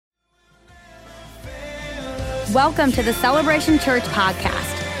Welcome to the Celebration Church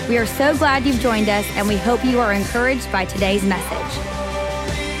podcast. We are so glad you've joined us, and we hope you are encouraged by today's message.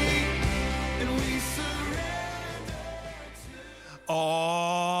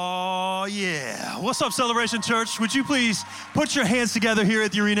 Oh, yeah. What's up, Celebration Church? Would you please put your hands together here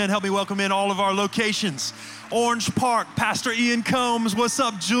at the arena and help me welcome in all of our locations. Orange Park, Pastor Ian Combs. What's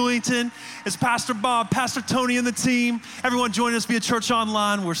up, Julington? It's Pastor Bob, Pastor Tony, and the team. Everyone joining us via Church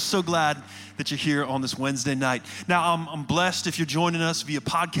Online. We're so glad that you're here on this Wednesday night. Now, I'm blessed if you're joining us via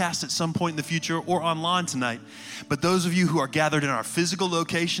podcast at some point in the future or online tonight. But those of you who are gathered in our physical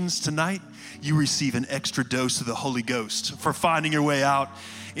locations tonight, you receive an extra dose of the Holy Ghost for finding your way out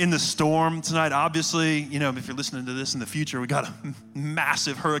in the storm tonight. Obviously, you know, if you're listening to this in the future, we got a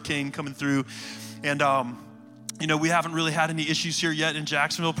massive hurricane coming through. And, you know, we haven't really had any issues here yet in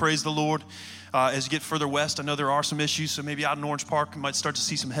Jacksonville, praise the Lord. As you get further west, I know there are some issues, so maybe out in Orange Park, you might start to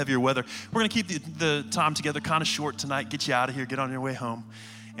see some heavier weather. We're gonna keep the time together kind of short tonight, get you out of here, get on your way home.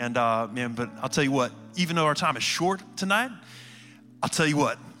 And man, but I'll tell you what, even though our time is short tonight, I'll tell you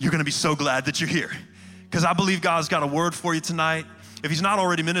what, you're gonna be so glad that you're here. Because I believe God's got a word for you tonight. If he's not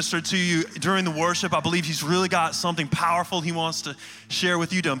already ministered to you during the worship, I believe he's really got something powerful he wants to share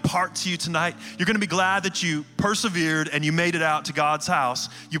with you, to impart to you tonight. You're gonna be glad that you persevered and you made it out to God's house.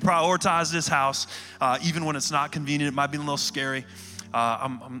 You prioritized this house, even when it's not convenient. It might be a little scary.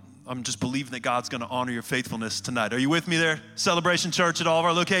 I'm just believing that God's gonna honor your faithfulness tonight. Are you with me there? Celebration Church at all of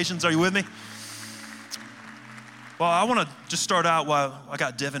our locations, are you with me? Well, I wanna just start out while I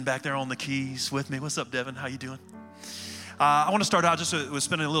got Devin back there on the keys with me. What's up, Devin? How you doing? I want to start out just with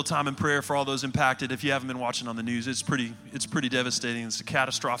spending a little time in prayer for all those impacted. If you haven't been watching on the news, it's pretty devastating. It's a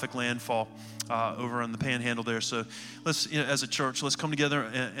catastrophic landfall over on the Panhandle there. So let's, you know, as a church, let's come together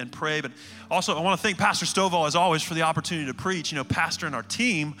and pray. But also, I want to thank Pastor Stovall, as always, for the opportunity to preach. You know, Pastor and our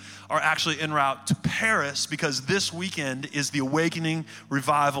team are actually en route to Paris because this weekend is the Awakening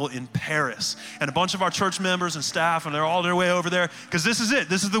Revival in Paris. And a bunch of our church members and staff, and they're all on their way over there because this is it.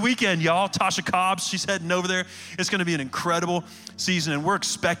 This is the weekend, y'all. Tasha Cobbs, she's heading over there. It's going to be an incredible season, and we're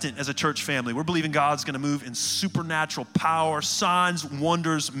expectant as a church family. We're believing God's going to move in supernatural power, signs,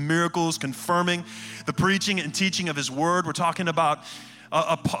 wonders, miracles, confirming the preaching and teaching of his word. We're talking about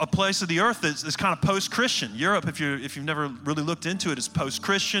a place of the earth that's kind of post-Christian. Europe, if you've never really looked into it, is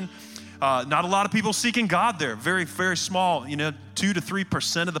post-Christian. Not a lot of people seeking God there. Very, very small, 2 to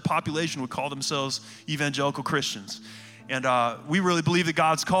 3% of the population would call themselves evangelical Christians. And we really believe that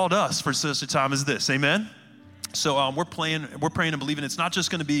God's called us for such a time as this. Amen? So we're praying and believing it's not just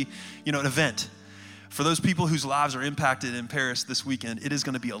going to be, an event. For those people whose lives are impacted in Paris this weekend, it is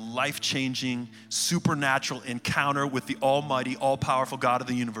going to be a life-changing, supernatural encounter with the almighty, all-powerful God of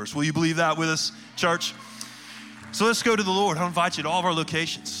the universe. Will you believe that with us, church? So let's go to the Lord. I'll invite you to all of our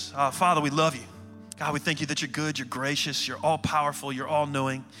locations. Father, we love you. God, we thank you that you're good, you're gracious, you're all-powerful, you're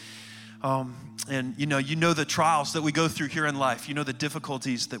all-knowing. And you know the trials that we go through here in life. You know the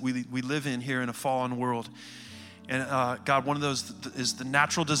difficulties that we live in here in a fallen world. And God, one of those is the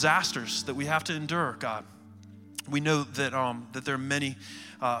natural disasters that we have to endure, God. We know that that there are many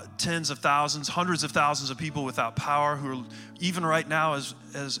tens of thousands, hundreds of thousands of people without power who are, even right now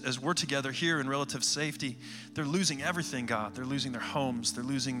as we're together here in relative safety, they're losing everything, God. They're losing their homes. They're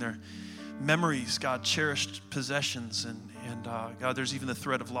losing their memories, God, cherished possessions. And God, there's even the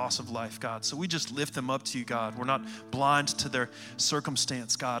threat of loss of life, God. So we just lift them up to you, God. We're not blind to their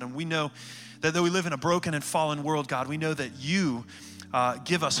circumstance, God. And we know that though we live in a broken and fallen world, God, we know that you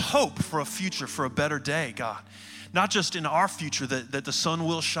give us hope for a future, for a better day, God. Not just in our future that the sun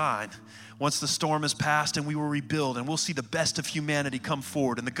will shine once the storm is past and we will rebuild and we'll see the best of humanity come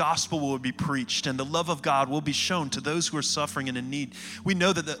forward and the gospel will be preached and the love of God will be shown to those who are suffering and in need. We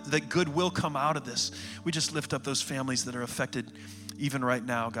know that good will come out of this. We just lift up those families that are affected even right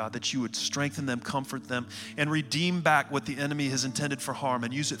now, God, that you would strengthen them, comfort them, and redeem back what the enemy has intended for harm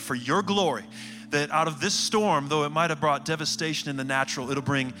and use it for your glory. That out of this storm, though it might have brought devastation in the natural, it'll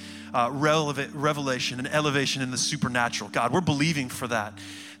bring revelation and elevation in the supernatural. God, we're believing for that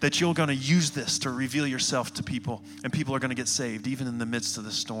you're going to use this to reveal yourself to people, and people are going to get saved even in the midst of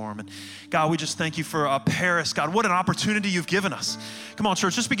the storm. And God, we just thank you for Paris. God, what an opportunity you've given us. Come on,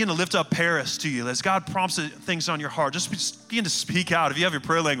 church, just begin to lift up Paris to you. As God prompts things on your heart, just begin to speak out. If you have your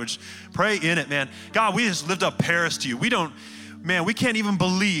prayer language, pray in it, man. God, we just lift up Paris to you. We can't even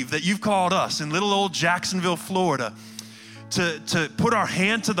believe that you've called us in little old Jacksonville, Florida, to put our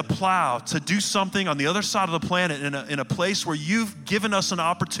hand to the plow, to do something on the other side of the planet in a place where you've given us an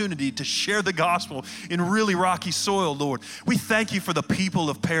opportunity to share the gospel in really rocky soil, Lord. We thank you for the people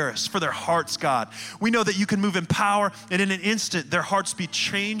of Paris, for their hearts, God. We know that you can move in power, and in an instant, their hearts be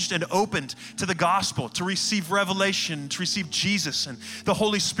changed and opened to the gospel, to receive revelation, to receive Jesus, and the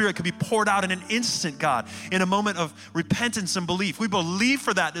Holy Spirit could be poured out in an instant, God, in a moment of repentance and belief. We believe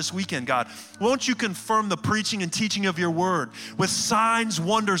for that this weekend, God. Won't you confirm the preaching and teaching of your word with signs,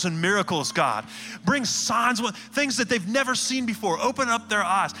 wonders, and miracles, God. Bring signs, things that they've never seen before. Open up their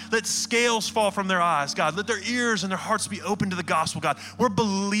eyes. Let scales fall from their eyes, God. Let their ears and their hearts be open to the gospel, God. We're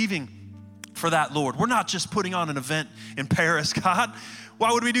believing for that, Lord. We're not just putting on an event in Paris, God.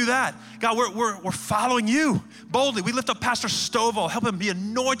 Why would we do that? God, we're following you boldly. We lift up Pastor Stovall. Help him be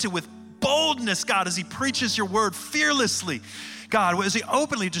anointed with boldness, God, as he preaches your word fearlessly. God, as he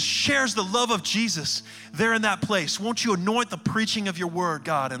openly just shares the love of Jesus there in that place, won't you anoint the preaching of your word,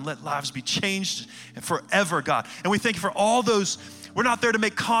 God, and let lives be changed forever, God. And we thank you for all those. We're not there to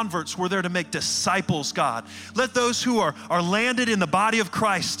make converts, we're there to make disciples, God. Let those who are landed in the body of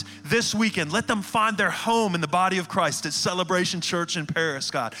Christ this weekend, let them find their home in the body of Christ at Celebration Church in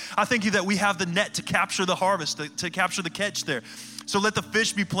Paris, God. I thank you that we have the net to capture the harvest, to capture the catch there. So let the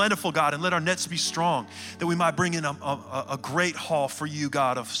fish be plentiful, God, and let our nets be strong, that we might bring in a great haul for you,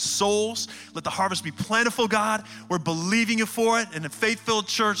 God, of souls. Let the harvest be plentiful, God. We're believing you for it. And the Faith-Filled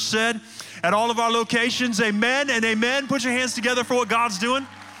Church said, at all of our locations, amen and amen. Put your hands together for what God's doing.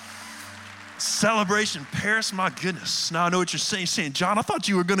 Celebration Paris, my goodness. Now I know what you're saying. You're saying, John, I thought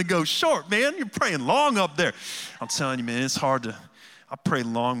you were going to go short, man. You're praying long up there. I'm telling you, man, it's hard to, I pray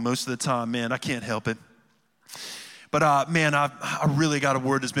long most of the time, man. I can't help it. But man, I really got a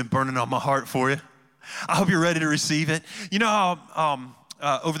word that's been burning on my heart for you. I hope you're ready to receive it. You know how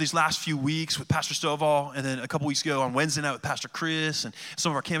over these last few weeks with Pastor Stovall, and then a couple weeks ago on Wednesday night with Pastor Chris, and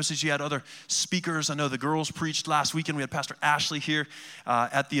some of our campuses, you had other speakers. I know the girls preached last weekend. We had Pastor Ashley here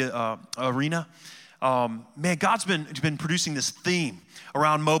at the arena. Man, God's been producing this theme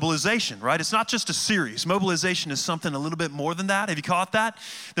around mobilization, right? It's not just a series. Mobilization is something a little bit more than that. Have you caught that?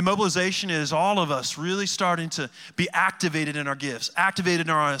 The mobilization is all of us really starting to be activated in our gifts, activated in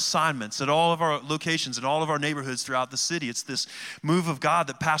our assignments at all of our locations, in all of our neighborhoods throughout the city. It's this move of God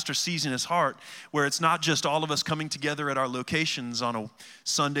that Pastor sees in his heart, where it's not just all of us coming together at our locations on a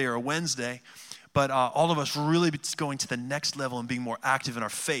Sunday or a Wednesday, but all of us really going to the next level and being more active in our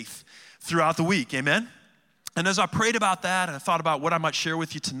faith throughout the week, amen? And as I prayed about that and I thought about what I might share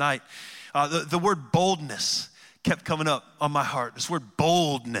with you tonight, the word boldness kept coming up on my heart. This word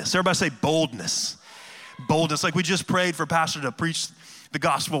boldness. Everybody say boldness. Boldness, like we just prayed for Pastor to preach the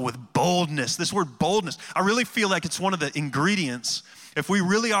gospel with boldness. This word boldness, I really feel like it's one of the ingredients. If we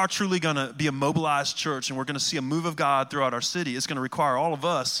really are truly gonna be a mobilized church and we're gonna see a move of God throughout our city, it's gonna require all of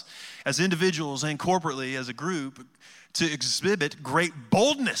us as individuals and corporately as a group to exhibit great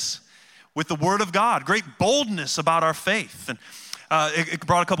boldness with the word of God, great boldness about our faith. And it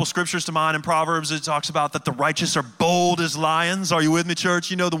brought a couple scriptures to mind in Proverbs. It talks about that the righteous are bold as lions. Are you with me, church?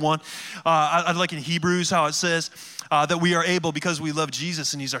 You know the one. I like in Hebrews how it says that we are able, because we love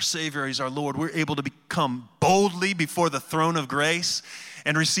Jesus and he's our Savior, he's our Lord, we're able to come boldly before the throne of grace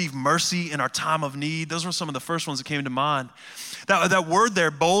and receive mercy in our time of need. Those were some of the first ones that came to mind. That word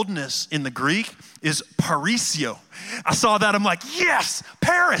there, boldness, in the Greek is parisio. I saw that, I'm like, yes,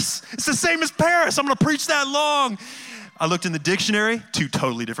 Paris. It's the same as Paris. I'm gonna preach that long. I looked in the dictionary, two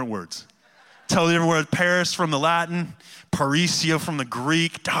totally different words. Totally different words. Paris from the Latin, parisio from the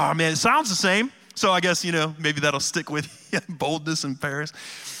Greek. Oh man, it sounds the same. So I guess, maybe that'll stick with you, boldness in Paris.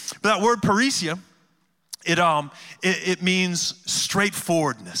 But that word parisio, it means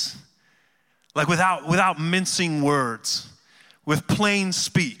straightforwardness. Like without mincing words, with plain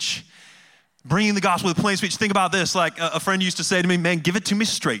speech. Bringing the gospel with plain speech. Think about this, like a friend used to say to me, man, give it to me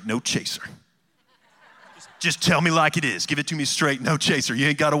straight, no chaser. Just tell me like it is. Give it to me straight, no chaser. You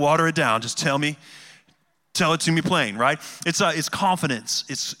ain't got to water it down. Just tell it to me plain, right? It's confidence,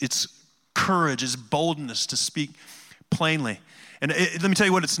 it's courage, it's boldness to speak plainly. And let me tell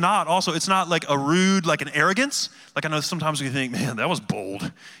you what it's not also. It's not like a rude, like an arrogance. Like I know sometimes we think, man, that was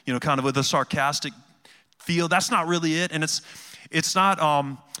bold, kind of with a sarcastic feel. That's not really it. And it's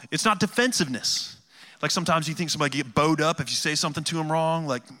not defensiveness. Like sometimes you think somebody get bowed up if you say something to them wrong.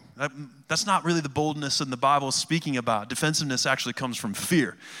 Like that's not really the boldness that the Bible is speaking about. Defensiveness actually comes from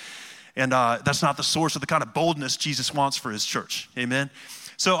fear. And that's not the source of the kind of boldness Jesus wants for his church. Amen?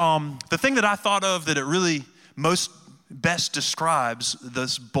 So the thing that I thought of that it really best describes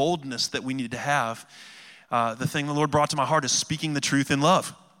this boldness that we need to have, the thing the Lord brought to my heart is speaking the truth in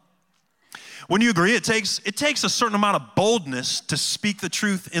love. Wouldn't you agree? It takes a certain amount of boldness to speak the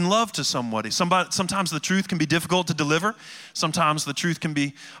truth in love to somebody. Sometimes the truth can be difficult to deliver. Sometimes the truth can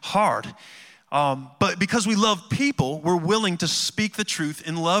be hard. But because we love people, we're willing to speak the truth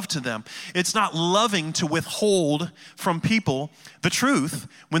in love to them. It's not loving to withhold from people the truth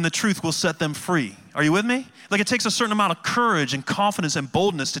when the truth will set them free. Are you with me? Like, it takes a certain amount of courage and confidence and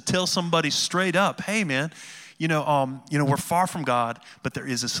boldness to tell somebody straight up, hey man, we're far from God, but there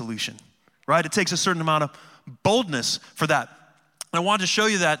is a solution. Right? It takes a certain amount of boldness for that. And I wanted to show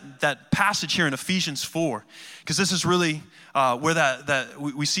you that passage here in Ephesians 4, because this is really where that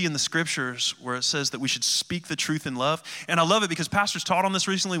we see in the scriptures where it says that we should speak the truth in love. And I love it because pastors taught on this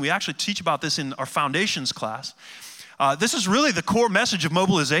recently. We actually teach about this in our foundations class. This is really the core message of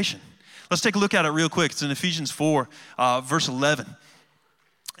mobilization. Let's take a look at it real quick. It's in Ephesians 4, verse 11.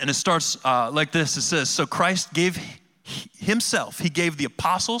 And it starts like this. It says, so Christ gave himself. He gave the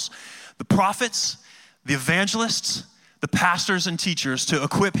apostles, the prophets, the evangelists, the pastors and teachers to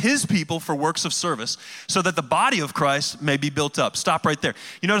equip his people for works of service so that the body of Christ may be built up. Stop right there.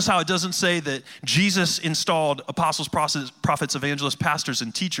 You notice how it doesn't say that Jesus installed apostles, prophets, evangelists, pastors,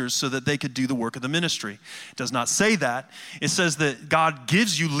 and teachers so that they could do the work of the ministry. It does not say that. It says that God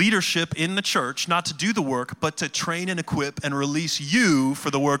gives you leadership in the church, not to do the work, but to train and equip and release you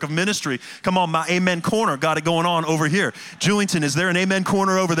for the work of ministry. Come on, my amen corner got it going on over here. Julington, is there an amen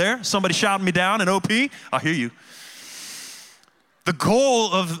corner over there? Somebody shouting me down in OP? I hear you. The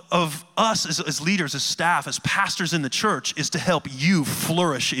goal of us as leaders, as staff, as pastors in the church is to help you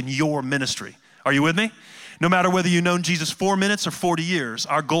flourish in your ministry. Are you with me? No matter whether you've known Jesus 4 minutes or 40 years,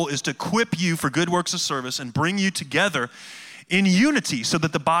 our goal is to equip you for good works of service and bring you together in unity so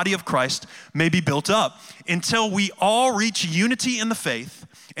that the body of Christ may be built up until we all reach unity in the faith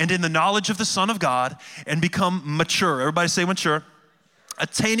and in the knowledge of the Son of God and become mature. Everybody say mature.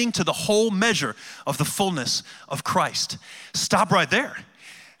 Attaining to the whole measure of the fullness of Christ. Stop right there.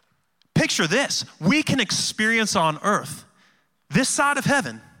 Picture this. We can experience on earth, this side of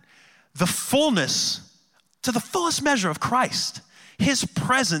heaven, the fullness, to the fullest measure of Christ, his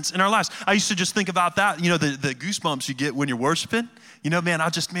presence in our lives. I used to just think about that, the goosebumps you get when you're worshiping. You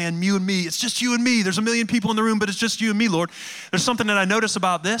and me, it's just you and me. There's a million people in the room, but it's just you and me, Lord. There's something that I notice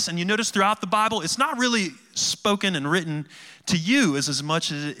about this, and you notice throughout the Bible, it's not really spoken and written to you as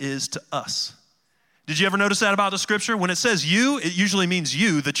much as it is to us. Did you ever notice that about the scripture? When it says you, it usually means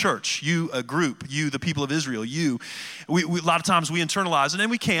you, the church, you, a group, you, the people of Israel, you. We a lot of times we internalize it, and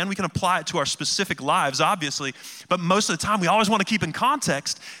we can apply it to our specific lives, obviously, but most of the time we always want to keep in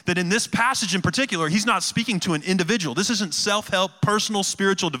context that in this passage in particular, he's not speaking to an individual. This isn't self-help, personal,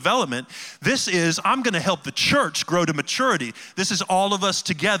 spiritual development. This is, I'm going to help the church grow to maturity. This is all of us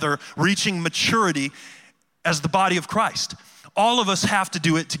together reaching maturity as the body of Christ. All of us have to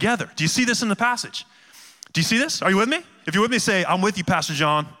do it together. Do you see this in the passage? Do you see this? Are you with me? If you're with me, say, I'm with you, Pastor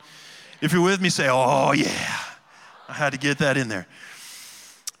John. If you're with me, say, oh yeah. I had to get that in there.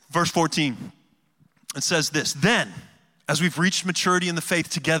 Verse 14, it says this, then, as we've reached maturity in the faith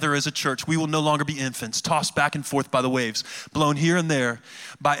together as a church, we will no longer be infants, tossed back and forth by the waves, blown here and there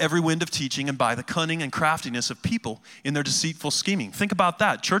by every wind of teaching and by the cunning and craftiness of people in their deceitful scheming. Think about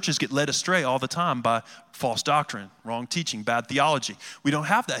that. Churches get led astray all the time by false doctrine, wrong teaching, bad theology. We don't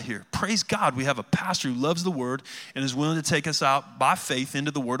have that here. Praise God, we have a pastor who loves the word and is willing to take us out by faith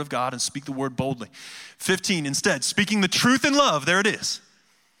into the word of God and speak the word boldly. 15, instead, speaking the truth in love, there it is.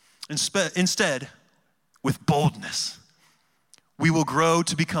 Instead, with boldness, we will grow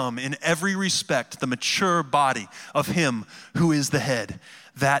to become, in every respect, the mature body of him who is the head.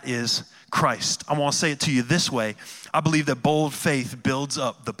 That is Christ. I want to say it to you this way. I believe that bold faith builds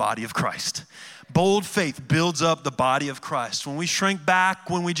up the body of Christ. Bold faith builds up the body of Christ. When we shrink back,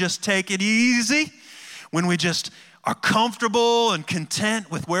 when we just take it easy, when we just are comfortable and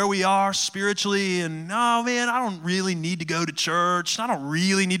content with where we are spiritually, and oh man, I don't really need to go to church. I don't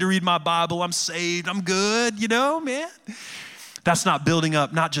really need to read my Bible. I'm saved. I'm good, man. That's not building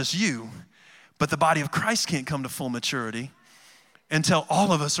up not just you, but the body of Christ can't come to full maturity until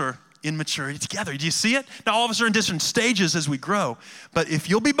all of us are in maturity together. Do you see it? Now, all of us are in different stages as we grow, but if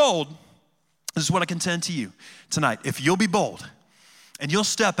you'll be bold, this is what I contend to you tonight. If you'll be bold and you'll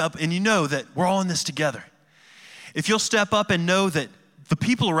step up and you know that we're all in this together, if you'll step up and know that the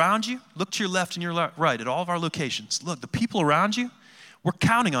people around you, look to your left and your right at all of our locations. Look, the people around you, we're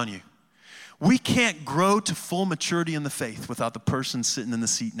counting on you. We can't grow to full maturity in the faith without the person sitting in the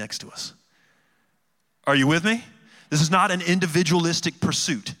seat next to us. Are you with me? This is not an individualistic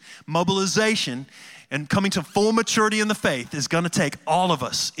pursuit. Mobilization and coming to full maturity in the faith is going to take all of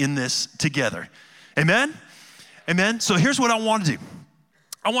us in this together. Amen? Amen? So here's what I want to do.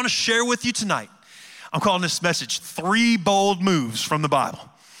 I want to share with you tonight, I'm calling this message 3 Bold Moves from the Bible.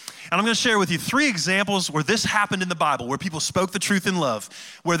 And I'm going to share with you 3 examples where this happened in the Bible, where people spoke the truth in love,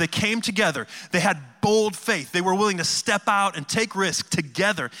 where they came together. They had bold faith. They were willing to step out and take risk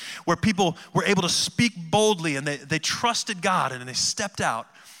together, where people were able to speak boldly and they trusted God and they stepped out,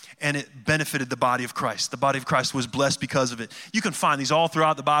 and it benefited the body of Christ. The body of Christ was blessed because of it. You can find these all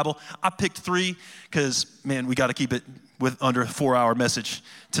throughout the Bible. I picked 3 because, man, we got to keep it with under a 4-hour message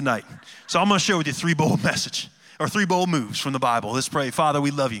tonight. So I'm going to share with you 3 bold moves from the Bible. Let's pray. Father, we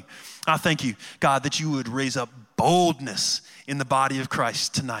love you. I thank you, God, that you would raise up boldness in the body of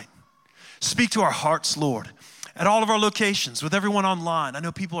Christ tonight. Speak to our hearts, Lord, at all of our locations, with everyone online. I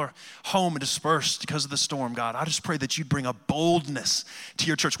know people are home and dispersed because of the storm, God. I just pray that you'd bring a boldness to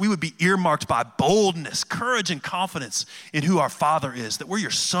your church. We would be earmarked by boldness, courage, and confidence in who our Father is, that we're your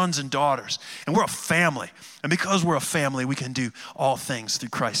sons and daughters, and we're a family. And because we're a family, we can do all things through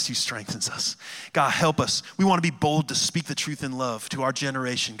Christ who strengthens us. God, help us. We want to be bold to speak the truth in love to our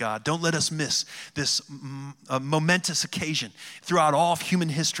generation, God. Don't let us miss this momentous occasion throughout all of human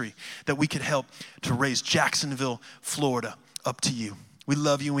history that we could help to raise Jacksonville, Florida, up to you. We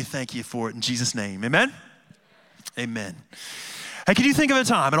love you and we thank you for it in Jesus' name. Amen? Amen. Hey, can you think of a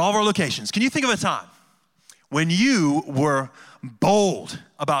time at all of our locations? Can you think of a time when you were bold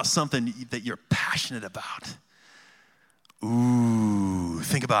about something that you're passionate about? Ooh,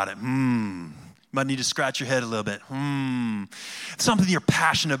 think about it. You might need to scratch your head a little bit. Something you're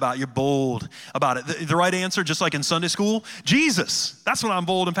passionate about, you're bold about it. The right answer, just like in Sunday school, Jesus. That's what I'm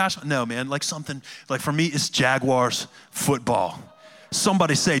bold and passionate. No, man, like something, like for me, it's Jaguars football.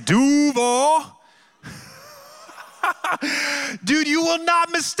 Somebody say, Duval. Dude, you will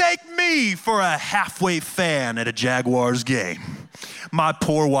not mistake me for a halfway fan at a Jaguars game. My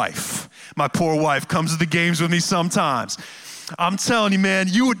poor wife comes to the games with me sometimes. I'm telling you, man,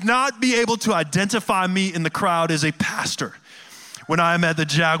 you would not be able to identify me in the crowd as a pastor when I'm at the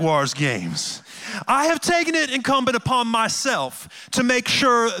Jaguars games. I have taken it incumbent upon myself to make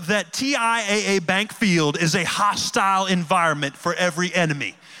sure that TIAA Bank Field is a hostile environment for every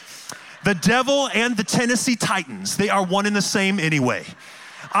enemy. The devil and the Tennessee Titans, they are one and the same anyway.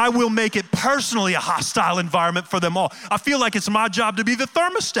 I will make it personally a hostile environment for them all. I feel like it's my job to be the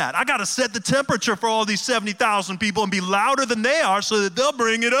thermostat. I got to set the temperature for all these 70,000 people and be louder than they are so that they'll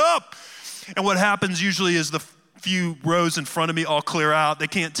bring it up. And what happens usually is the few rows in front of me all clear out. They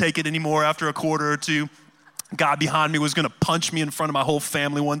can't take it anymore after a quarter or two. Guy behind me was going to punch me in front of my whole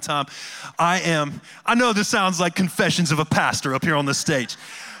family one time. I know this sounds like confessions of a pastor up here on the stage,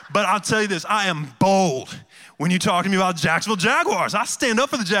 but I'll tell you this, I am bold. When you talk to me about Jacksonville Jaguars, I stand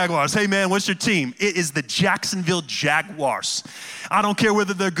up for the Jaguars. Hey man, what's your team? It is the Jacksonville Jaguars. I don't care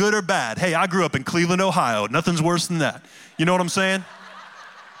whether they're good or bad. Hey, I grew up in Cleveland, Ohio. Nothing's worse than that. You know what I'm saying?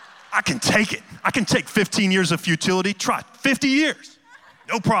 I can take it. I can take 15 years of futility. Try 50 years.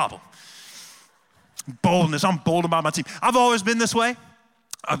 No problem. Boldness. I'm bold about my team. I've always been this way.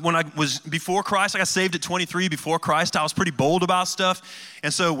 When I was before Christ, I got saved at 23. Before Christ, I was pretty bold about stuff.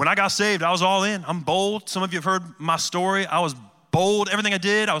 And so when I got saved, I was all in. I'm bold. Some of you have heard my story. I was bold. Everything I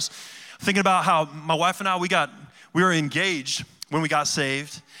did, I was thinking about how my wife and I, we were engaged when we got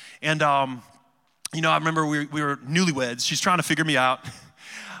saved. And, I remember we were newlyweds. She's trying to figure me out.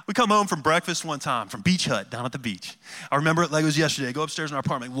 We come home from breakfast one time, from Beach Hut down at the beach. I remember it like it was yesterday. I go upstairs in our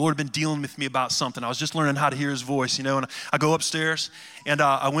apartment. The Lord had been dealing with me about something. I was just learning how to hear his voice, and I go upstairs, and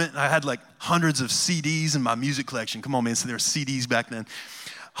I had like hundreds of CDs in my music collection. Come on, man, so there were CDs back then.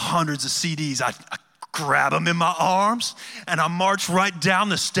 Hundreds of CDs. I grab them in my arms, and I marched right down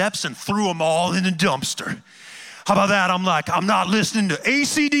the steps and threw them all in the dumpster. How about that? I'm like, I'm not listening to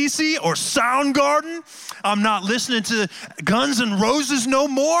AC/DC or Soundgarden. I'm not listening to Guns N' Roses no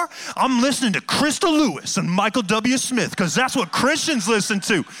more. I'm listening to Krista Lewis and Michael W. Smith because that's what Christians listen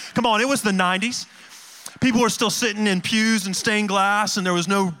to. Come on, it was the 90s. People were still sitting in pews and stained glass, and there was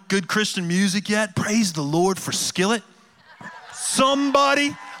no good Christian music yet. Praise the Lord for Skillet.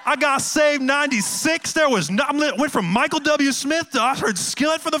 Somebody, I got saved 96. Went from Michael W. Smith to I heard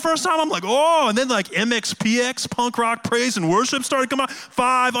Skillet for the first time. I'm like, oh, and then like MXPX, punk rock praise and worship started coming out.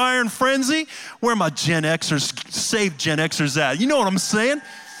 5 Iron Frenzy. Where are my Gen Xers, saved Gen Xers at? You know what I'm saying?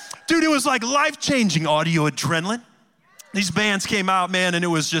 Dude, it was like life-changing audio adrenaline. These bands came out, man, and it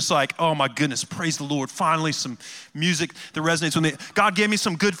was just like, oh my goodness, praise the Lord. Finally, some music that resonates with me. God gave me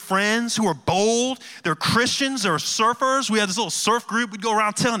some good friends who are bold. They're Christians, they're surfers. We had this little surf group. We'd go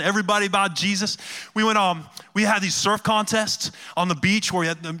around telling everybody about Jesus. We had these surf contests on the beach where we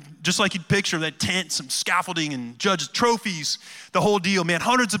had just like you'd picture that tent, some scaffolding and judges, trophies, the whole deal. Man,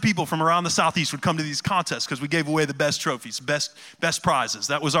 hundreds of people from around the Southeast would come to these contests because we gave away the best trophies, best prizes.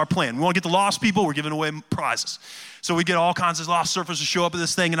 That was our plan. We want to get the lost people, we're giving away prizes. So we get all kinds of lost surfers to show up at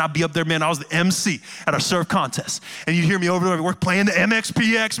this thing, and I'd be up there, man. I was the MC at our surf contest. And you'd hear me over there, we're playing the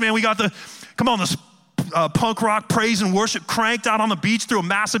MXPX, man. We got the punk rock praise and worship cranked out on the beach through a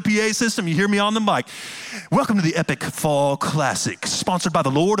massive PA system. You hear me on the mic. Welcome to the Epic Fall Classic, sponsored by the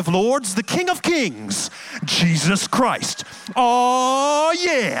Lord of Lords, the King of Kings, Jesus Christ. Oh,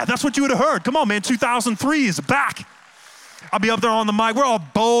 yeah, that's what you would have heard. Come on, man, 2003 is back. I'll be up there on the mic. We're all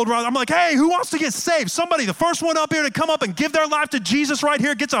bold. I'm like, hey, who wants to get saved? Somebody, the first one up here to come up and give their life to Jesus right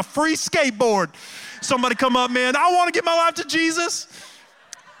here gets a free skateboard. Somebody come up, man. I want to give my life to Jesus.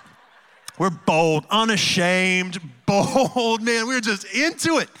 We're bold, unashamed, bold, man. We were just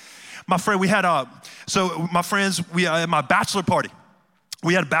into it. My friend, we had at my bachelor party.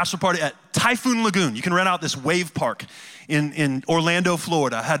 We had a bachelor party at Typhoon Lagoon. You can rent out this wave park in Orlando,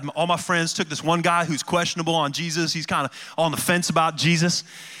 Florida. I had all my friends, took this one guy who's questionable on Jesus. He's kind of on the fence about Jesus.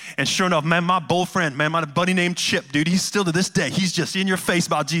 And sure enough, man, my bold friend, man, my buddy named Chip, dude, he's still to this day, he's just in your face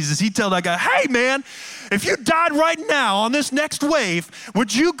about Jesus. He'd tell that guy, hey, man, if you died right now on this next wave,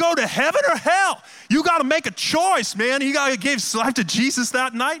 would you go to heaven or hell? You got to make a choice, man. He gave his life to Jesus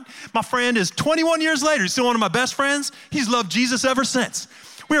that night. My friend is 21 years later. He's still one of my best friends. He's loved Jesus ever since.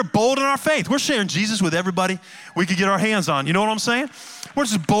 We are bold in our faith. We're sharing Jesus with everybody we could get our hands on. You know what I'm saying? We're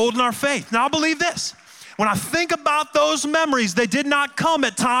just bold in our faith. Now, I believe this. When I think about those memories, they did not come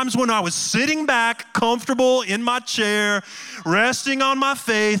at times when I was sitting back, comfortable in my chair, resting on my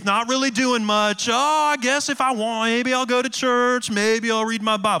faith, not really doing much. Oh, I guess if I want, maybe I'll go to church, maybe I'll read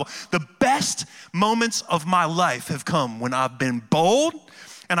my Bible. The best moments of my life have come when I've been bold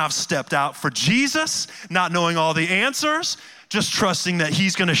and I've stepped out for Jesus, not knowing all the answers, just trusting that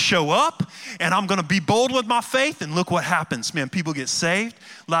he's gonna show up and I'm gonna be bold with my faith, and look what happens, man. People get saved,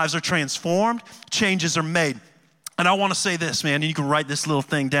 lives are transformed, changes are made. And I wanna say this, man, and you can write this little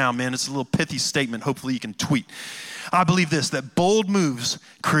thing down, man. It's a little pithy statement, hopefully you can tweet. I believe this, that bold moves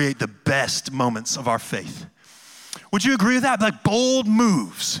create the best moments of our faith. Would you agree with that? Like bold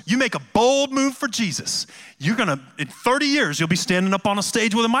moves. You make a bold move for Jesus. You're gonna, in 30 years, you'll be standing up on a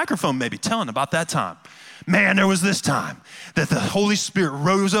stage with a microphone maybe, telling about that time. Man, there was this time that the Holy Spirit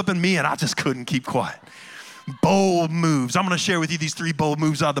rose up in me and I just couldn't keep quiet. Bold moves. I'm gonna share with you these 3 bold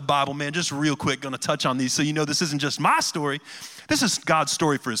moves out of the Bible, man, just real quick, gonna touch on these so you know this isn't just my story, this is God's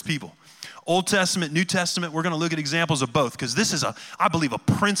story for his people. Old Testament, New Testament, we're gonna look at examples of both because this is, I believe, a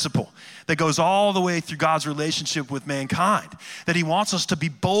principle that goes all the way through God's relationship with mankind, that he wants us to be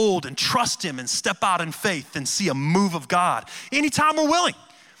bold and trust him and step out in faith and see a move of God anytime we're willing.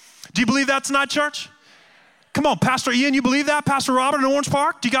 Do you believe that tonight, church? Come on, Pastor Ian, you believe that? Pastor Robert in Orange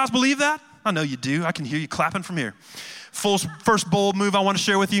Park, do you guys believe that? I know you do. I can hear you clapping from here. First bold move I want to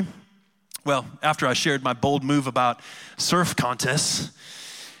share with you. Well, after I shared my bold move about surf contests,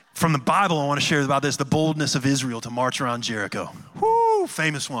 from the Bible I want to share about this, the boldness of Israel to march around Jericho. Woo,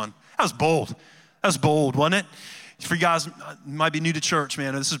 famous one. That was bold. That was bold, wasn't it? For you guys who might be new to church,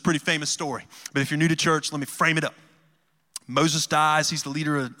 man, this is a pretty famous story. But if you're new to church, let me frame it up. Moses dies. He's the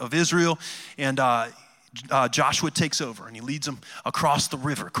leader of Israel. And Joshua takes over and he leads them across the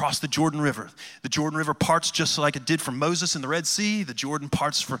river, across the Jordan River. The Jordan River parts just like it did for Moses in the Red Sea. The Jordan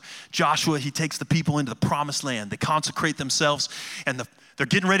parts for Joshua. He takes the people into the promised land. They consecrate themselves and they're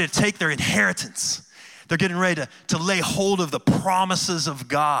getting ready to take their inheritance. They're getting ready to lay hold of the promises of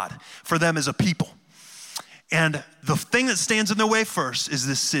God for them as a people. And the thing that stands in their way first is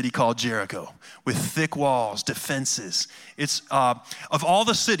this city called Jericho with thick walls, defenses. It's of all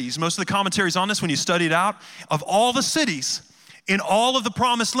the cities, most of the commentaries on this when you study it out, of all the cities in all of the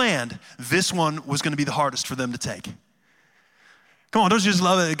promised land, this one was gonna be the hardest for them to take. Come on, don't you just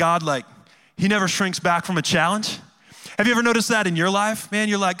love it that God, he never shrinks back from a challenge? Have you ever noticed that in your life? Man,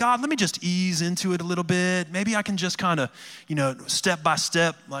 you're like, God, let me just ease into it a little bit. Maybe I can just kind of, step by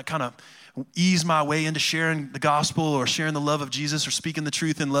step, kind of ease my way into sharing the gospel or sharing the love of Jesus or speaking the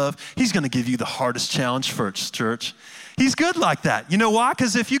truth in love. He's gonna give you the hardest challenge first, church. He's good like that. You know why?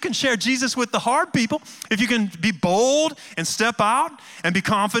 Because if you can share Jesus with the hard people, if you can be bold and step out and be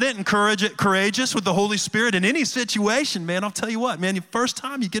confident and courageous with the Holy Spirit in any situation, man, I'll tell you what, man, the first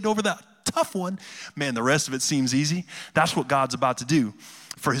time you get over that tough one, man, the rest of it seems easy. That's what God's about to do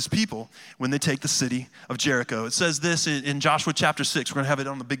for his people when they take the city of Jericho. It says this in Joshua chapter 6. We're gonna have it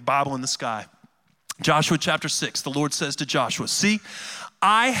on the big Bible in the sky. Joshua chapter 6, the Lord says to Joshua, see,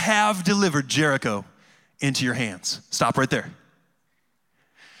 I have delivered Jericho into your hands. Stop right there.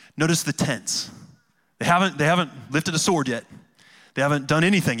 Notice the tense. They haven't lifted a sword yet. They haven't done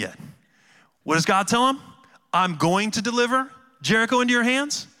anything yet. What does God tell them? I'm going to deliver Jericho into your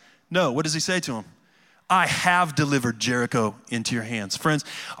hands? No, what does he say to them? I have delivered Jericho into your hands. Friends,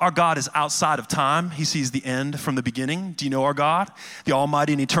 our God is outside of time. He sees the end from the beginning. Do you know our God? The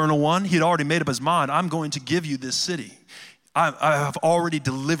Almighty and Eternal One. He had already made up his mind. I'm going to give you this city. I have already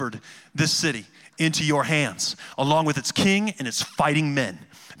delivered this city into your hands, along with its king and its fighting men.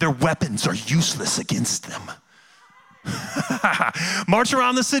 Their weapons are useless against them. March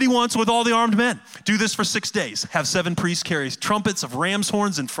around the city once with all the armed men. Do this for 6 days. Have 7 priests carry trumpets of ram's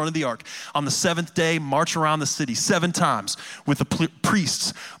horns in front of the ark. On the 7th day, march around the city 7 times with the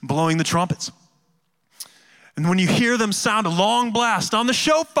priests blowing the trumpets. And when you hear them sound a long blast on the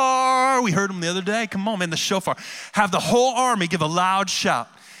shofar, we heard them the other day. Come on, man, the shofar. Have the whole army give a loud shout.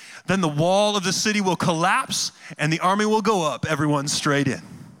 Then the wall of the city will collapse and the army will go up, everyone straight in.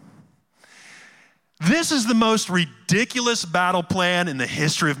 This is the most ridiculous battle plan in the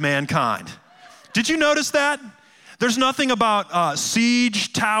history of mankind. Did you notice that? There's nothing about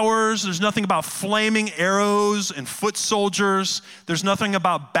siege towers. There's nothing about flaming arrows and foot soldiers. There's nothing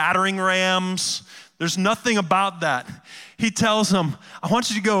about battering rams. There's nothing about that. He tells them, I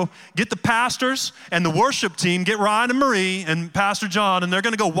want you to go get the pastors and the worship team, get Ryan and Marie and Pastor John, and they're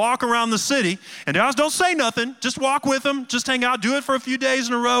going to go walk around the city. And guys, don't say nothing. Just walk with them. Just hang out. Do it for a few days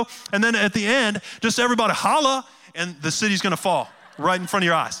in a row. And then at the end, just everybody holla, and the city's going to fall right in front of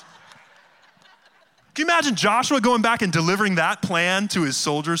your eyes. Can you imagine Joshua going back and delivering that plan to his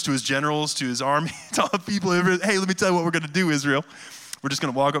soldiers, to his generals, to his army, to all the people? Hey, let me tell you what we're going to do, Israel. We're just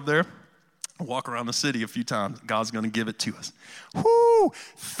going to walk up there, walk around the city a few times. God's going to give it to us. Whoo!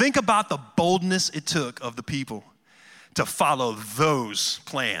 Think about the boldness it took of the people to follow those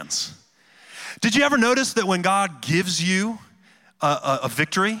plans. Did you ever notice that when God gives you a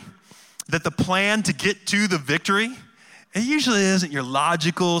victory, that the plan to get to the victory, it usually isn't your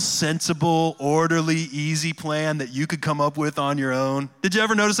logical, sensible, orderly, easy plan that you could come up with on your own? Did you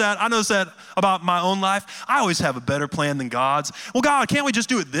ever notice that? I noticed that about my own life. I always have a better plan than God's. Well, God, can't we just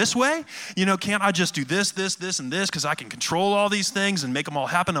do it this way? You know, can't I just do this, and this, because I can control all these things and make them all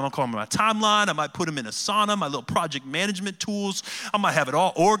happen? I'm going to call them my timeline. I might put them in Asana, my little project management tools. I might have it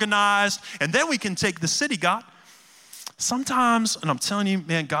all organized, and then we can take the city, God. Sometimes, and I'm telling you,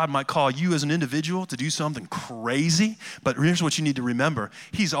 man, God might call you as an individual to do something crazy, but here's what you need to remember.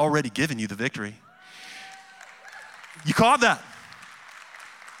 He's already given you the victory. You caught that?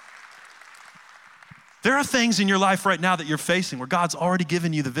 There are things in your life right now that you're facing where God's already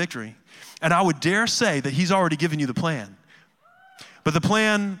given you the victory. And I would dare say that he's already given you the plan. But the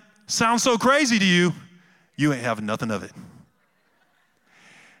plan sounds so crazy to you, you ain't having nothing of it.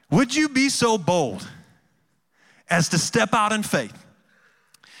 Would you be so bold as to step out in faith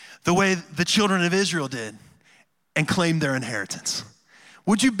the way the children of Israel did and claim their inheritance?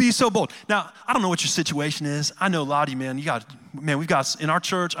 Would you be so bold? Now, I don't know what your situation is. I know a lot of you, man, we've got, in our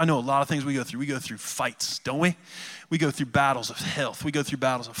church, I know a lot of things we go through. We go through fights, don't we? We go through battles of health. We go through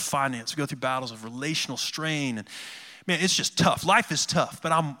battles of finance. We go through battles of relational strain. And man, it's just tough. Life is tough,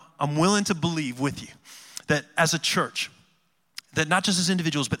 but I'm willing to believe with you that as a church, that not just as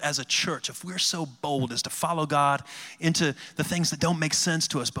individuals, but as a church, if we're so bold as to follow God into the things that don't make sense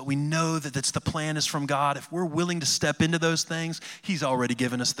to us, but we know that the plan is from God, if we're willing to step into those things, he's already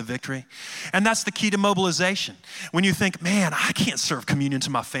given us the victory. And that's the key to mobilization. When you think, man, I can't serve communion to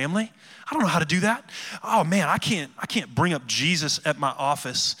my family. I don't know how to do that. Oh man, I can't bring up Jesus at my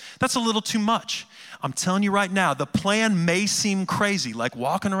office. That's a little too much. I'm telling you right now, the plan may seem crazy, like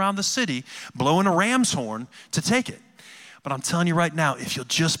walking around the city, blowing a ram's horn to take it. But I'm telling you right now, if you'll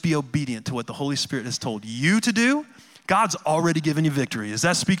just be obedient to what the Holy Spirit has told you to do, God's already given you victory. Does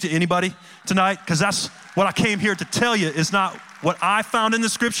that speak to anybody tonight? Because that's what I came here to tell you. Is not what I found in the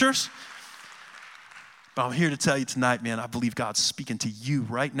scriptures. But I'm here to tell you tonight, man, I believe God's speaking to you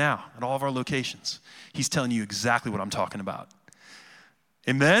right now at all of our locations. He's telling you exactly what I'm talking about.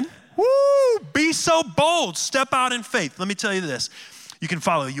 Amen? Woo! Be so bold. Step out in faith. Let me tell you this. You can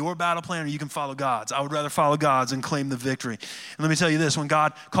follow your battle plan or you can follow God's. I would rather follow God's and claim the victory. And let me tell you this, when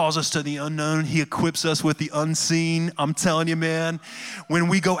God calls us to the unknown, he equips us with the unseen. I'm telling you, man, when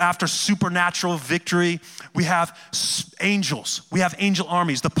we go after supernatural victory, we have angels. We have angel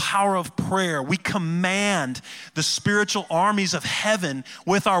armies, the power of prayer. We command the spiritual armies of heaven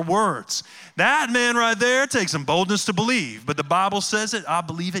with our words. That, man, right there takes some boldness to believe. But the Bible says it, I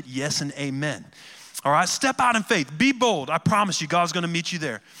believe it, yes and amen. All right, step out in faith. Be bold. I promise you, God's going to meet you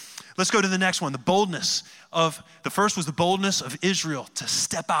there. Let's go to the next one. The first was the boldness of Israel to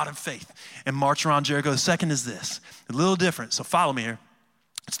step out in faith and march around Jericho. The second is this, a little different, so follow me here.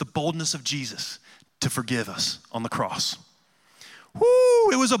 It's the boldness of Jesus to forgive us on the cross.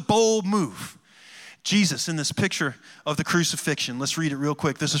 Woo, it was a bold move. Jesus, in this picture of the crucifixion, let's read it real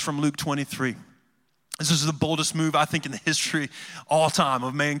quick. This is from Luke 23. This is the boldest move, I think, in the history all time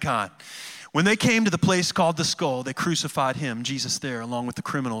of mankind. When they came to the place called the Skull, they crucified him, Jesus there, along with the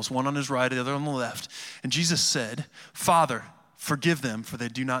criminals, one on his right, the other on the left. And Jesus said, Father, forgive them, for they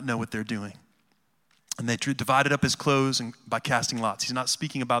do not know what they're doing. And they divided up his clothes by casting lots. He's not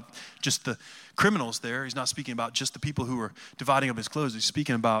speaking about just the criminals there. He's not speaking about just the people who were dividing up his clothes. He's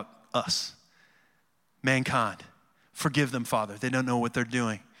speaking about us, mankind. Forgive them, Father. They don't know what they're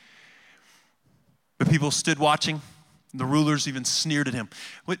doing. But people stood watching. The rulers even sneered at him.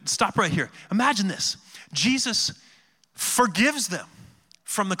 Wait, stop right here. Imagine this. Jesus forgives them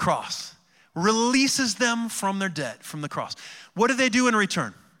from the cross, releases them from their debt from the cross. What do they do in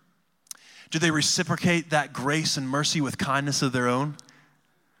return? Do they reciprocate that grace and mercy with kindness of their own?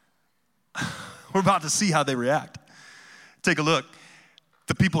 We're about to see how they react. Take a look.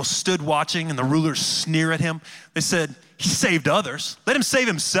 The people stood watching and the rulers sneer at him. They said, he saved others. Let him save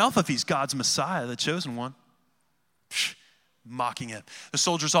himself if he's God's Messiah, the chosen one. Mocking him. The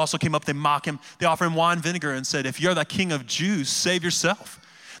soldiers also came up, they mock him. They offer him wine vinegar and said, if you're the king of Jews, save yourself.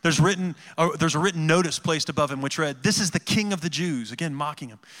 There's a written notice placed above him which read, this is the king of the Jews. Again, mocking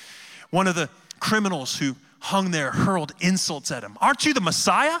him. One of the criminals who hung there hurled insults at him. Aren't you the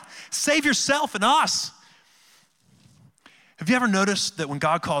Messiah? Save yourself and us. Have you ever noticed that when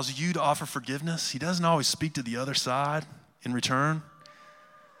God calls you to offer forgiveness, he doesn't always speak to the other side in return?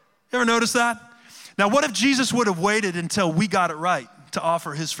 You ever notice that? Now, what if Jesus would have waited until we got it right to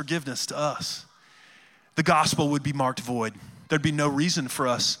offer his forgiveness to us? The gospel would be marked void. There'd be no reason for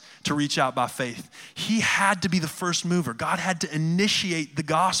us to reach out by faith. He had to be the first mover. God had to initiate the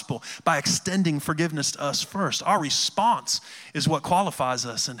gospel by extending forgiveness to us first. Our response is what qualifies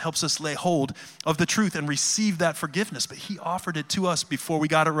us and helps us lay hold of the truth and receive that forgiveness. But he offered it to us before we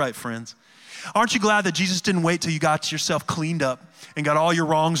got it right, friends. Aren't you glad that Jesus didn't wait till you got yourself cleaned up and got all your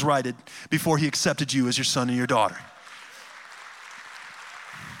wrongs righted before he accepted you as your son and your daughter?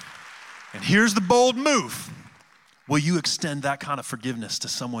 And here's the bold move. Will you extend that kind of forgiveness to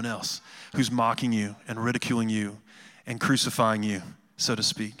someone else who's mocking you and ridiculing you and crucifying you, so to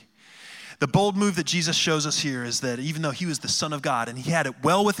speak? The bold move that Jesus shows us here is that even though he was the Son of God and he had it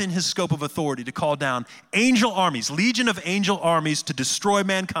well within his scope of authority to call down angel armies, legion of angel armies to destroy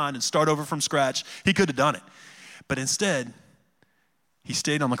mankind and start over from scratch, he could have done it. But instead, he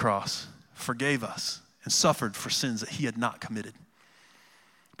stayed on the cross, forgave us, and suffered for sins that he had not committed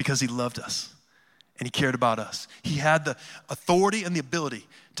because he loved us. And he cared about us. He had the authority and the ability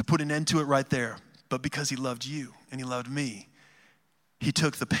to put an end to it right there. But because he loved you and he loved me, he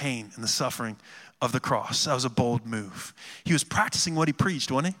took the pain and the suffering of the cross. That was a bold move. He was practicing what he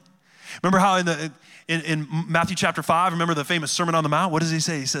preached, wasn't he? Remember how in Matthew chapter 5, remember the famous Sermon on the Mount? What does he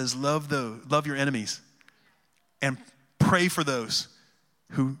say? He says, love your enemies and pray for those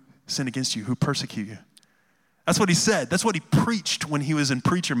who sin against you, who persecute you. That's what he said. That's what he preached when he was in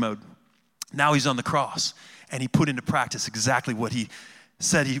preacher mode. Now he's on the cross, and he put into practice exactly what he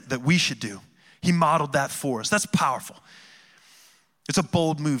said that we should do. He modeled that for us. That's powerful. It's a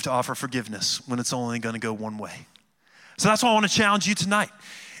bold move to offer forgiveness when it's only going to go one way. So that's why I want to challenge you tonight.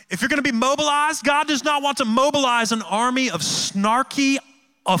 If you're going to be mobilized, God does not want to mobilize an army of snarky,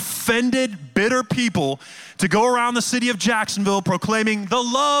 offended, bitter people to go around the city of Jacksonville proclaiming the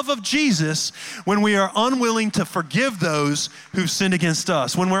love of Jesus when we are unwilling to forgive those who've sinned against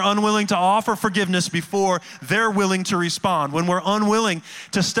us, when we're unwilling to offer forgiveness before they're willing to respond, when we're unwilling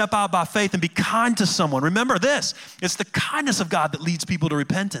to step out by faith and be kind to someone. Remember this, it's the kindness of God that leads people to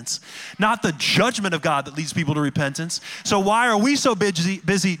repentance, not the judgment of God that leads people to repentance. So why are we so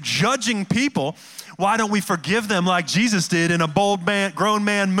busy judging people? Why don't we forgive them like Jesus did in a bold man, grown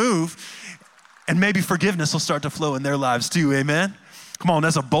man move? And maybe forgiveness will start to flow in their lives too, amen? Come on,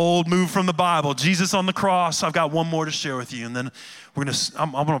 that's a bold move from the Bible. Jesus on the cross. I've got one more to share with you, and then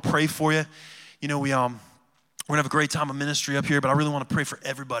I'm gonna pray for you. You know, we're gonna have a great time of ministry up here, but I really want to pray for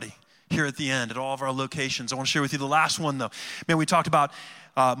everybody here at the end, at all of our locations. I want to share with you the last one though. Man, we talked about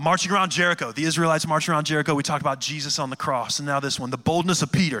marching around Jericho, the Israelites marching around Jericho. We talked about Jesus on the cross, and now this one, the boldness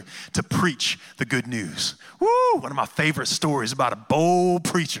of Peter to preach the good news. Woo, one of my favorite stories about a bold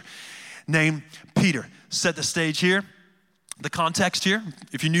preacher named Peter. Set the stage here, the context here.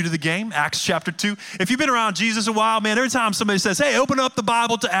 If you're new to the game, Acts chapter 2. If you've been around Jesus a while, man, every time somebody says, hey, open up the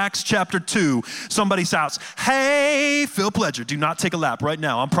Bible to Acts chapter 2, somebody shouts, hey, Phil Pledger, do not take a lap right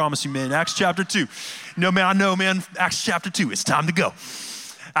now. I promise you, man, Acts chapter 2. No, man, I know, man, Acts chapter 2, it's time to go.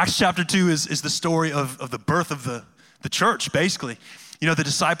 Acts chapter 2 is the story of the birth of the church, basically. You know, the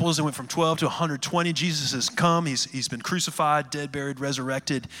disciples, it went from 12 to 120. Jesus has come. He's been crucified, dead, buried,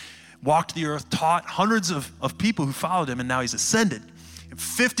 resurrected, walked the earth, taught hundreds of people who followed him, and now he's ascended. And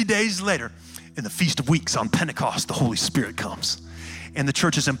 50 days later, in the Feast of Weeks on Pentecost, the Holy Spirit comes. And the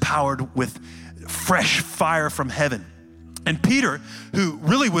church is empowered with fresh fire from heaven. And Peter, who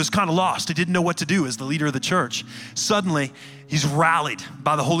really was kind of lost, he didn't know what to do as the leader of the church, suddenly he's rallied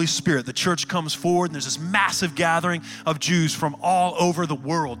by the Holy Spirit. The church comes forward, and there's this massive gathering of Jews from all over the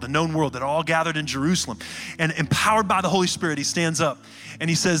world, the known world, that are all gathered in Jerusalem. And empowered by the Holy Spirit, he stands up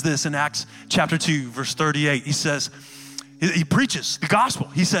and he says this in Acts chapter 2, verse 38. He says, he preaches the gospel.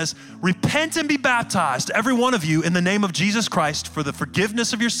 He says, repent and be baptized, every one of you, in the name of Jesus Christ for the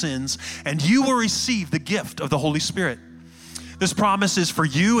forgiveness of your sins, and you will receive the gift of the Holy Spirit. This promise is for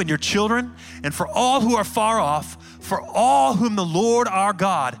you and your children, and for all who are far off, for all whom the Lord our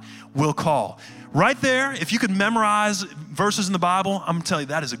God will call. Right there, if you could memorize verses in the Bible, I'm gonna tell you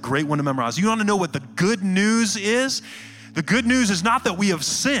that is a great one to memorize. You wanna know what the good news is? The good news is not that we have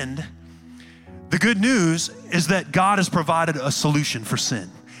sinned. The good news is that God has provided a solution for sin.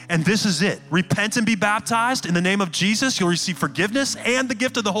 And this is it. Repent and be baptized in the name of Jesus. You'll receive forgiveness and the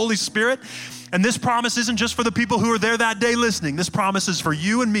gift of the Holy Spirit. And this promise isn't just for the people who are there that day listening. This promise is for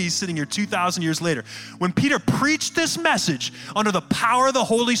you and me sitting here 2,000 years later. When Peter preached this message under the power of the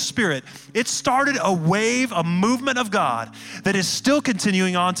Holy Spirit, it started a wave, a movement of God that is still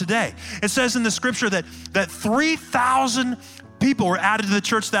continuing on today. It says in the scripture that 3,000 people were added to the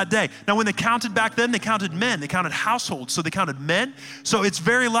church that day. Now, when they counted back then, they counted men. They counted households, so they counted men. So it's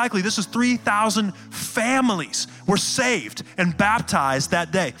very likely this is 3,000 families were saved and baptized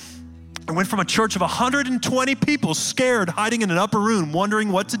that day. It went from a church of 120 people scared, hiding in an upper room,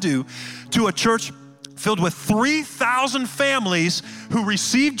 wondering what to do, to a church filled with 3,000 families who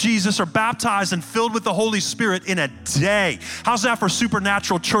received Jesus, are baptized and filled with the Holy Spirit in a day. How's that for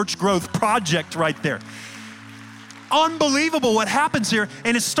supernatural church growth project right there? Unbelievable what happens here.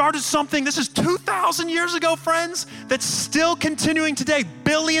 And it started something, this is 2,000 years ago, friends, that's still continuing today.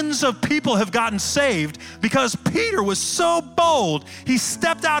 Billions of people have gotten saved because Peter was so bold. He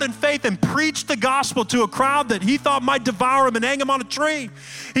stepped out in faith and preached the gospel to a crowd that he thought might devour him and hang him on a tree.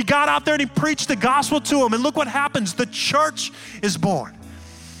 He got out there and he preached the gospel to them. And look what happens. The church is born.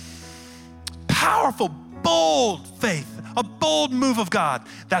 Powerful, bold faith. A bold move of God.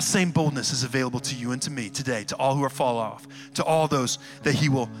 That same boldness is available to you and to me today, to all who are fall off, to all those that he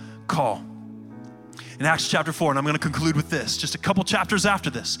will call. In Acts chapter 4, and I'm going to conclude with this, just a couple chapters after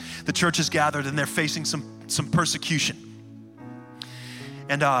this, the church is gathered and they're facing some persecution.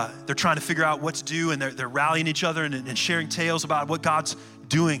 And they're trying to figure out what to do, and they're rallying each other and sharing tales about what God's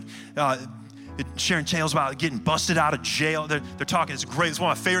doing. Sharing tales about getting busted out of jail. They're talking, it's great. It's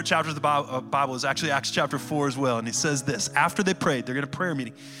one of my favorite chapters of the Bible is actually Acts chapter 4 as well. And it says this, after they prayed, they're in a prayer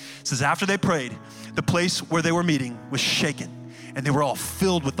meeting. It says, after they prayed, the place where they were meeting was shaken, and they were all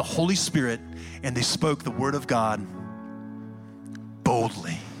filled with the Holy Spirit, and they spoke the word of God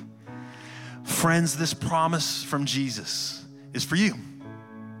boldly. Friends, this promise from Jesus is for you,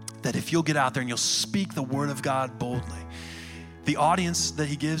 that if you'll get out there and you'll speak the word of God boldly, the audience that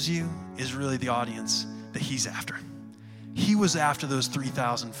he gives you is really the audience that he's after. He was after those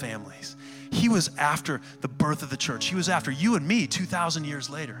 3,000 families. He was after the birth of the church. He was after you and me 2,000 years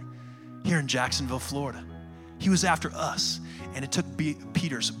later here in Jacksonville, Florida. He was after us. And it took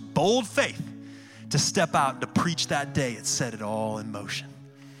Peter's bold faith to step out and to preach that day. It set it all in motion.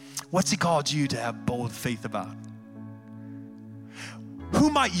 What's he called you to have bold faith about?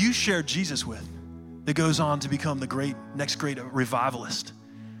 Who might you share Jesus with that goes on to become the next great revivalist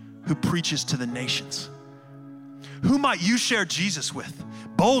who preaches to the nations? Who might you share Jesus with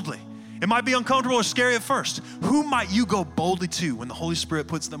boldly? It might be uncomfortable or scary at first. Who might you go boldly to when the Holy Spirit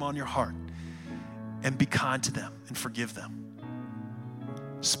puts them on your heart? And be kind to them and forgive them.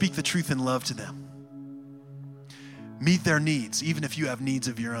 Speak the truth in love to them. Meet their needs, even if you have needs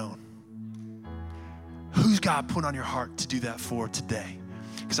of your own. Who's God put on your heart to do that for today?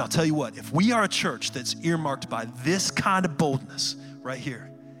 Because I'll tell you what, if we are a church that's earmarked by this kind of boldness right here,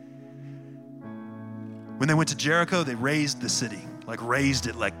 when they went to Jericho, they razed the city, razed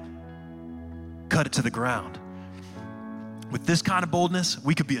it, cut it to the ground. With this kind of boldness,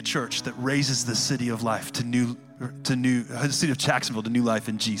 we could be a church that raises the city of life the city of Jacksonville to new life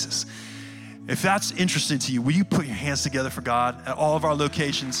in Jesus. If that's interesting to you, will you put your hands together for God at all of our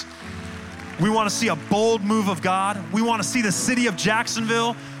locations? We want to see a bold move of God. We want to see the city of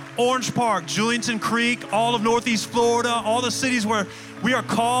Jacksonville, Orange Park, Julington Creek, all of Northeast Florida, all the cities where we are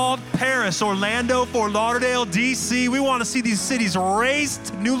called, Paris, Orlando, Fort Lauderdale, DC. We want to see these cities raised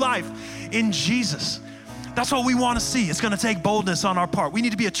to new life in Jesus. That's what we want to see. It's going to take boldness on our part. We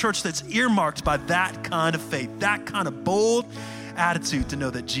need to be a church that's earmarked by that kind of faith, that kind of bold attitude to know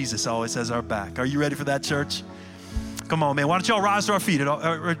that Jesus always has our back. Are you ready for that, church? Come on, man. Why don't y'all rise to our feet at all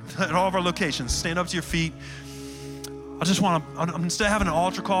of our locations? Stand up to your feet. Instead of having an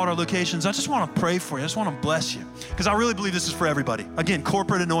altar call at our locations, I just want to pray for you. I just want to bless you. Because I really believe this is for everybody. Again,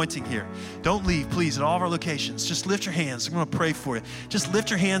 corporate anointing here. Don't leave, please, at all of our locations. Just lift your hands. I'm going to pray for you. Just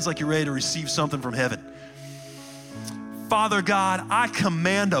lift your hands like you're ready to receive something from heaven. Father God, I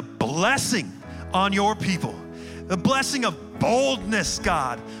command a blessing on your people. The blessing of boldness,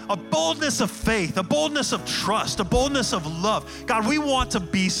 God, a boldness of faith, a boldness of trust, a boldness of love. God, we want to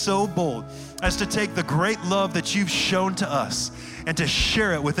be so bold as to take the great love that you've shown to us and to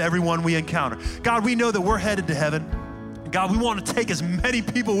share it with everyone we encounter. God, we know that we're headed to heaven. God, we want to take as many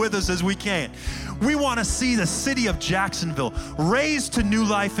people with us as we can. We want to see the city of Jacksonville raised to new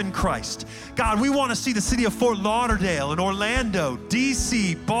life in Christ. God, we want to see the city of Fort Lauderdale and Orlando,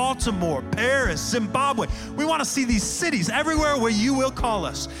 DC, Baltimore, Paris, Zimbabwe. We want to see these cities everywhere where you will call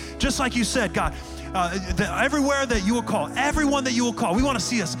us. Just like you said, God, everywhere that you will call, everyone that you will call, we want to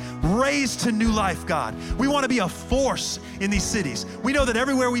see us raised to new life, God. We want to be a force in these cities. We know that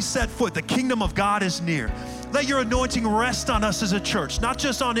everywhere we set foot, the kingdom of God is near. Let your anointing rest on us as a church, not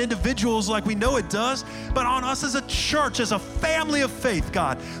just on individuals like we know it does, but on us as a church, as a family of faith,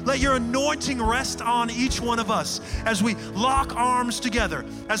 God. Let your anointing rest on each one of us as we lock arms together,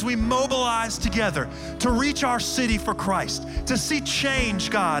 as we mobilize together to reach our city for Christ, to see change,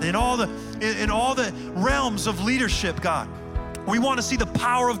 God, in all the realms of leadership, God. We want to see the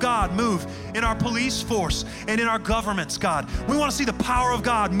power of God move in our police force and in our governments, God. We want to see the power of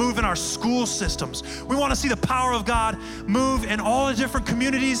God move in our school systems. We want to see the power of God move in all the different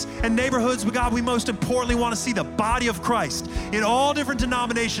communities and neighborhoods. But God, we most importantly want to see the body of Christ in all different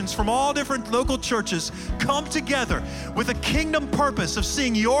denominations from all different local churches come together with a kingdom purpose of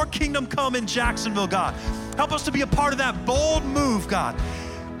seeing your kingdom come in Jacksonville, God. Help us to be a part of that bold move, God.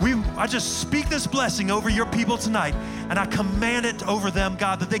 I just speak this blessing over your people tonight, and I command it over them,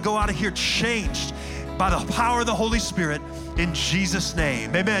 God, that they go out of here changed by the power of the Holy Spirit in Jesus'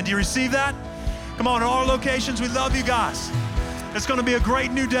 name. Amen. Do you receive that? Come on, in all locations, we love you guys. It's going to be a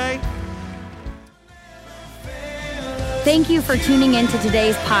great new day. Thank you for tuning in to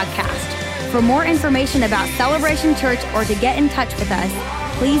today's podcast. For more information about Celebration Church or to get in touch with us,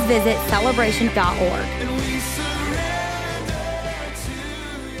 please visit celebration.org.